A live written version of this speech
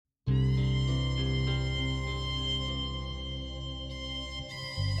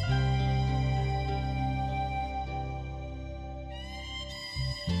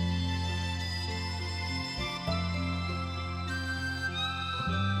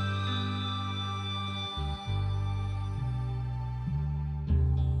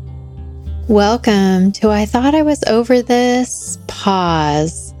Welcome to I Thought I Was Over This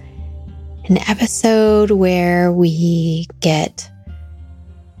Pause, an episode where we get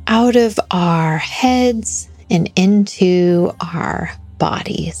out of our heads and into our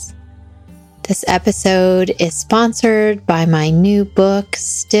bodies. This episode is sponsored by my new book,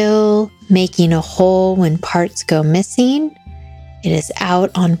 Still Making a Whole When Parts Go Missing. It is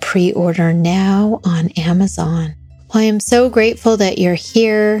out on pre-order now on Amazon. Well, I am so grateful that you're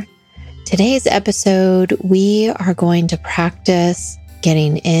here. Today's episode, we are going to practice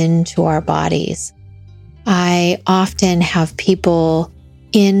getting into our bodies. I often have people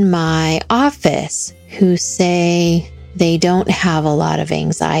in my office who say they don't have a lot of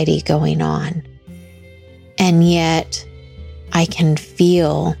anxiety going on, and yet I can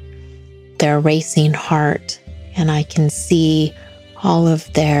feel their racing heart, and I can see all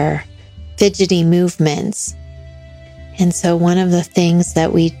of their fidgety movements. And so one of the things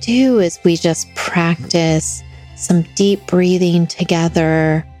that we do is we just practice some deep breathing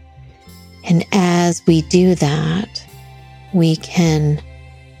together. And as we do that, we can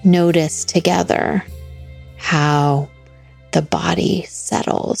notice together how the body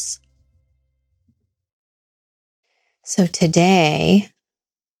settles. So today,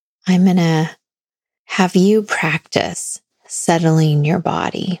 I'm going to have you practice settling your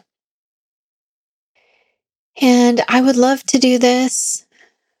body. And I would love to do this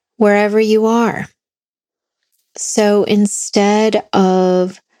wherever you are. So instead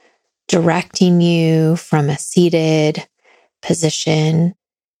of directing you from a seated position,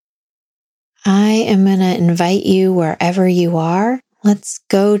 I am going to invite you wherever you are. Let's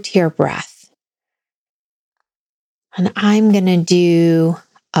go to your breath. And I'm going to do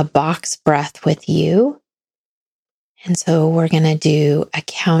a box breath with you. And so we're going to do a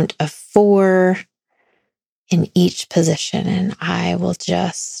count of 4 in each position, and I will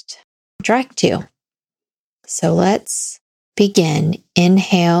just direct you. So let's begin.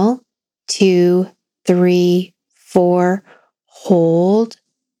 Inhale, 2, 3, 4. Hold,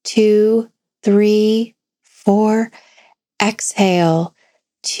 2, 3, 4. Exhale,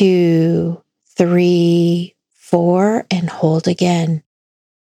 2, 3, 4. And hold again.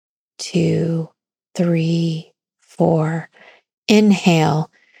 2, 3, 4. Inhale,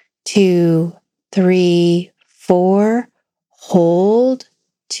 2, 3, 4. Hold,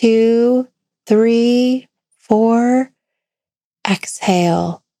 2, 3, 4.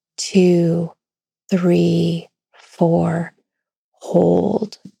 Exhale, 2, 3, 4.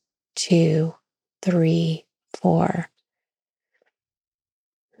 Hold, 2, 3, 4.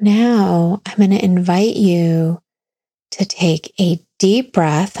 Now I'm going to invite you to take a deep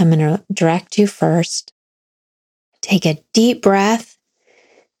breath. I'm going to direct you first. Take a deep breath.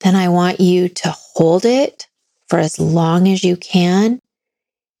 Then I want you to hold it for as long as you can.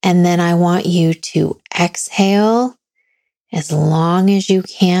 And then I want you to exhale as long as you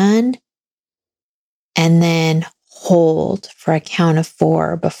can. And then hold for a count of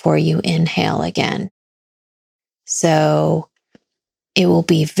 4 before you inhale again. So it will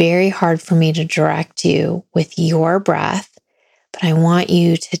be very hard for me to direct you with your breath, but I want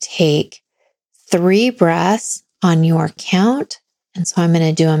you to take 3 breaths on your count. And so I'm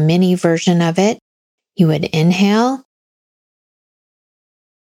going to do a mini version of it. You would inhale,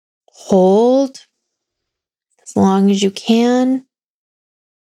 hold as long as you can,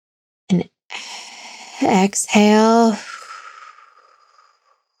 and exhale.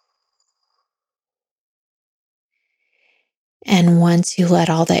 And once you let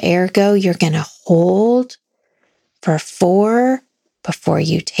all the air go, you're going to hold for 4 before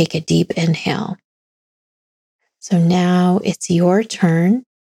you take a deep inhale. So now it's your turn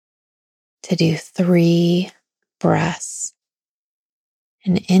to do 3 breaths.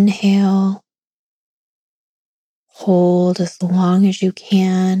 And inhale, hold as long as you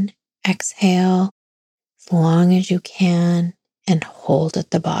can, exhale as long as you can, and hold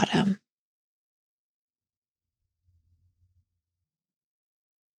at the bottom.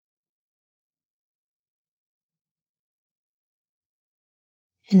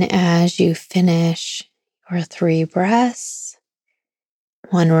 And as you finish your 3 breaths,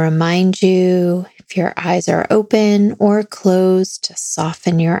 I want to remind you, if your eyes are open or closed, to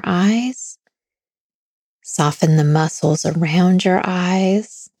soften your eyes. Soften the muscles around your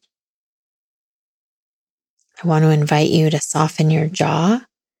eyes. I want to invite you to soften your jaw.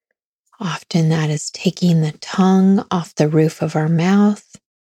 Often that is taking the tongue off the roof of our mouth,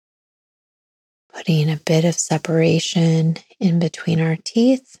 putting a bit of separation in between our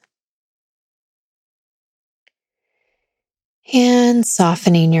teeth, and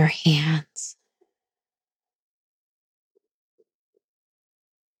softening your hands.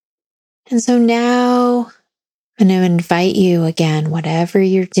 And so now I'm going to invite you again, whatever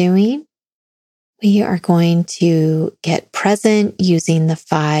you're doing, we are going to get present using the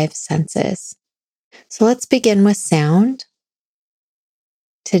 5 senses. So let's begin with sound.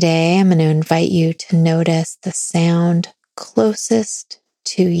 Today, I'm going to invite you to notice the sound closest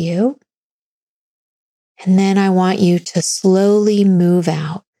to you. And then I want you to slowly move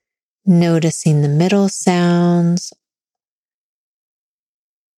out, noticing the middle sounds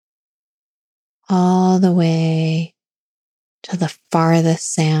all the way to the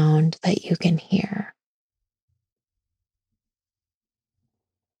farthest sound that you can hear.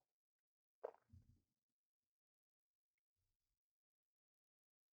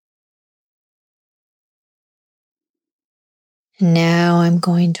 Now I'm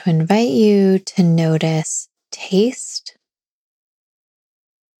going to invite you to notice taste.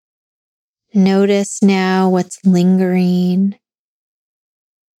 Notice now what's lingering.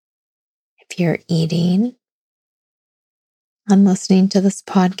 If you're eating and listening to this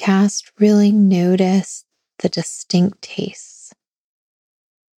podcast, really notice the distinct tastes.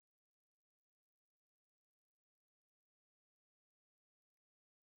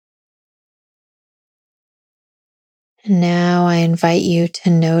 And now I invite you to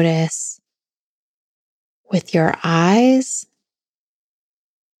notice with your eyes,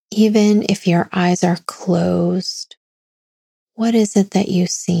 even if your eyes are closed, what is it that you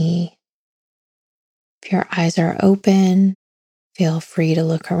see? If your eyes are open, feel free to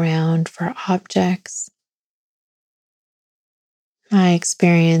look around for objects. My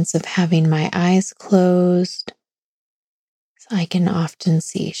experience of having my eyes closed, so I can often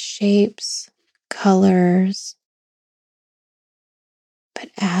see shapes, colors.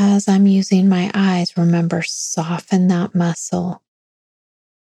 But as I'm using my eyes, remember, soften that muscle.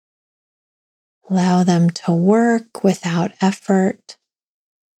 Allow them to work without effort.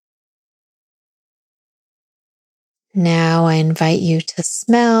 Now I invite you to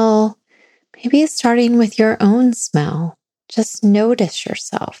smell, maybe starting with your own smell. Just notice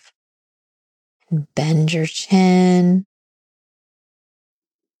yourself and bend your chin.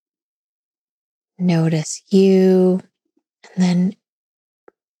 Notice you, and then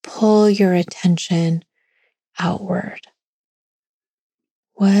pull your attention outward.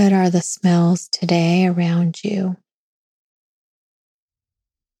 What are the smells today around you?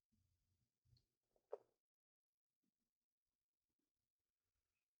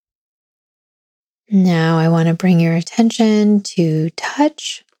 Now I want to bring your attention to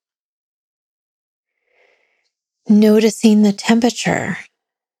touch, noticing the temperature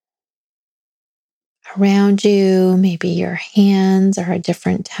around you. Maybe your hands are a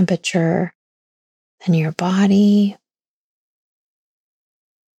different temperature than your body.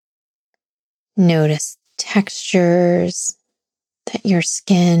 Notice textures that your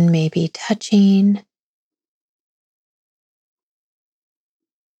skin may be touching.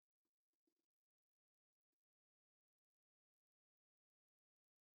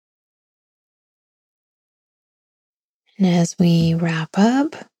 And as we wrap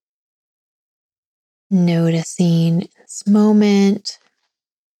up, noticing this moment,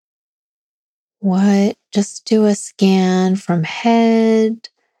 just do a scan from head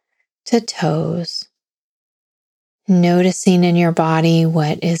to toes. Noticing in your body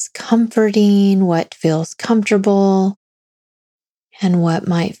what is comforting, what feels comfortable, and what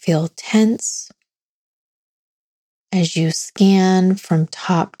might feel tense. As you scan from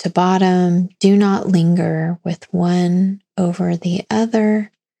top to bottom, do not linger with one over the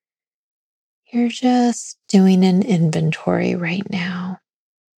other. You're just doing an inventory right now.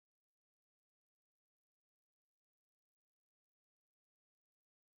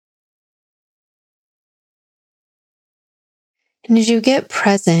 And as you get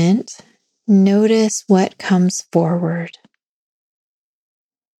present, notice what comes forward.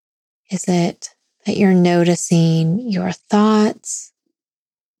 Is it that you're noticing your thoughts?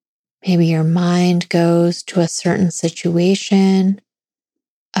 Maybe your mind goes to a certain situation,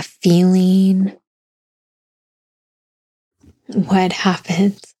 a feeling. What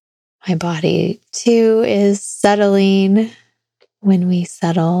happens? My body too is settling. When we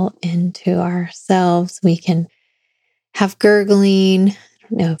settle into ourselves, we can have gurgling. I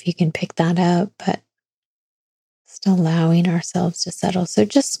don't know if you can pick that up, but just allowing ourselves to settle. So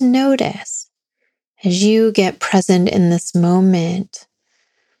just notice as you get present in this moment,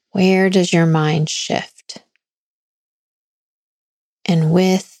 where does your mind shift? And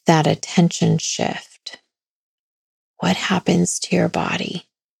with that attention shift, what happens to your body?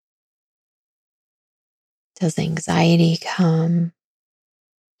 Does anxiety come?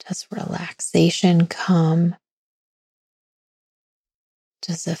 Does relaxation come?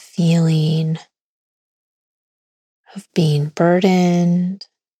 Just a feeling of being burdened,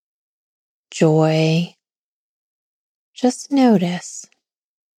 joy. Just notice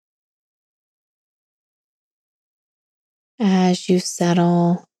as you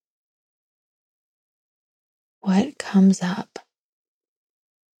settle what comes up.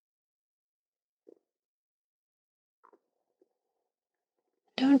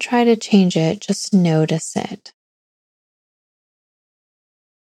 Don't try to change it, just notice it.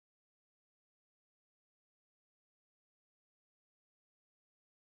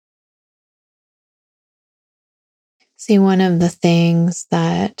 See, one of the things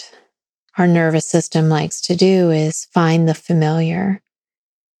that our nervous system likes to do is find the familiar.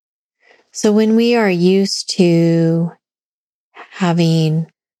 So when we are used to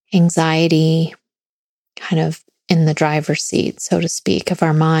having anxiety kind of in the driver's seat, so to speak, of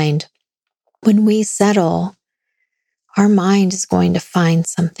our mind, when we settle, our mind is going to find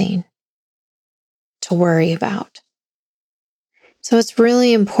something to worry about. So it's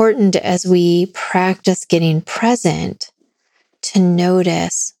really important as we practice getting present to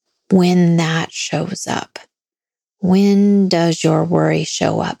notice when that shows up. When does your worry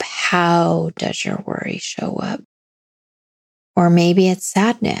show up? How does your worry show up? Or maybe it's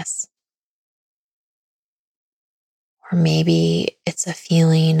sadness. Or maybe it's a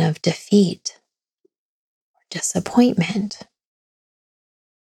feeling of defeat or disappointment.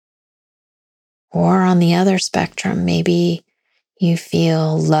 Or on the other spectrum, maybe you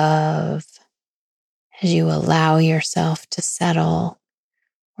feel love as you allow yourself to settle,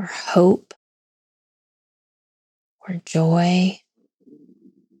 or hope, or joy.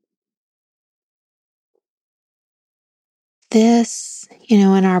 This,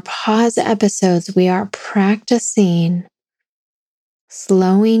 in our pause episodes, we are practicing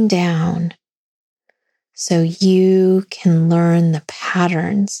slowing down so you can learn the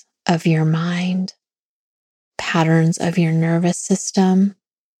patterns of your mind, patterns of your nervous system.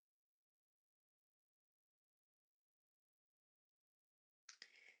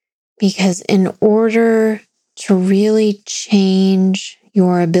 Because in order to really change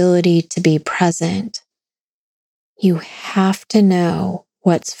your ability to be present, you have to know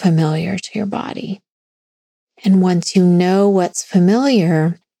what's familiar to your body. And once you know what's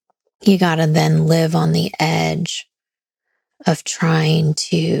familiar, you got to then live on the edge of trying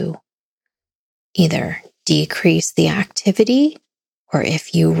to either decrease the activity, or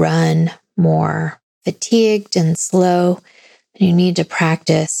if you run more fatigued and slow, you need to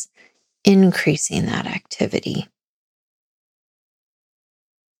practice increasing that activity.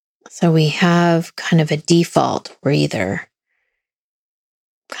 So we have kind of a default. We're either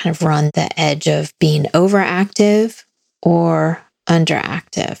kind of run the edge of being overactive or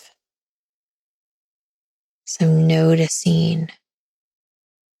underactive. So noticing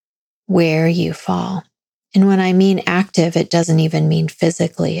where you fall. And when I mean active, it doesn't even mean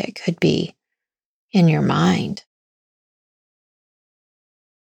physically. It could be in your mind.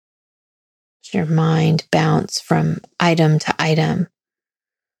 Does your mind bounce from item to item?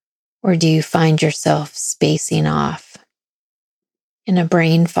 Or do you find yourself spacing off in a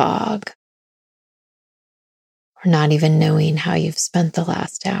brain fog, or not even knowing how you've spent the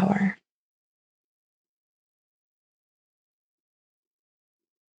last hour?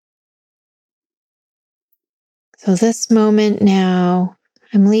 So this moment now,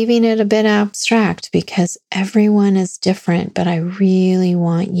 I'm leaving it a bit abstract because everyone is different, but I really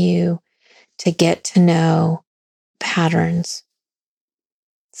want you to get to know patterns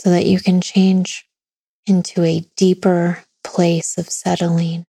so that you can change into a deeper place of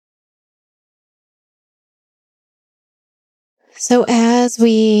settling. So as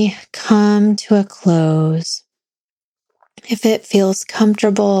we come to a close, if it feels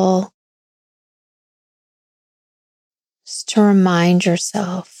comfortable, just to remind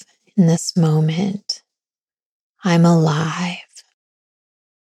yourself in this moment, I'm alive.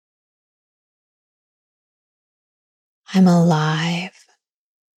 I'm alive.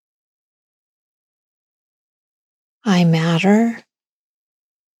 I matter.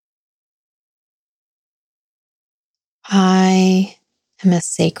 I am a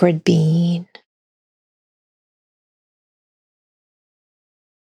sacred being.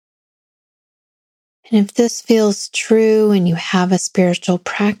 And if this feels true and you have a spiritual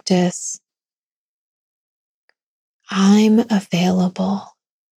practice, I'm available.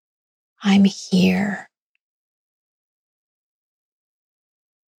 I'm here.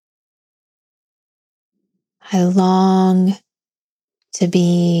 I long to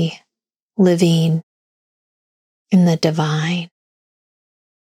be living in the divine.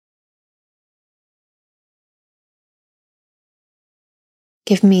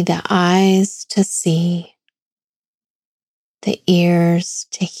 Give me the eyes to see, the ears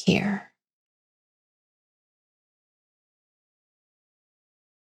to hear.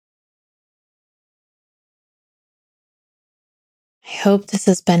 I hope this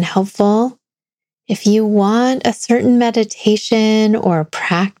has been helpful. If you want a certain meditation or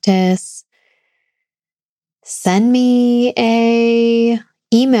practice, send me a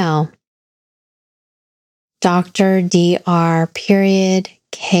email, dr.kimber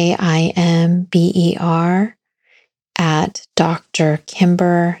at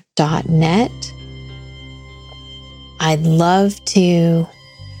drkimber.net. I'd love to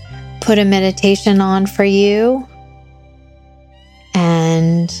put a meditation on for you.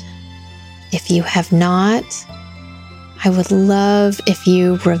 And if you have not, I would love if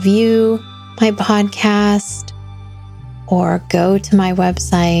you review my podcast or go to my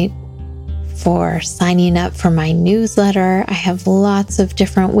website for signing up for my newsletter. I have lots of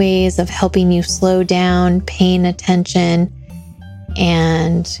different ways of helping you slow down, paying attention,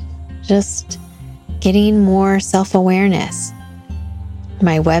 and just getting more self-awareness.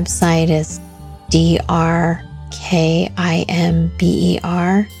 My website is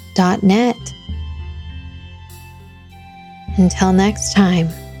drkimber.net. Until next time.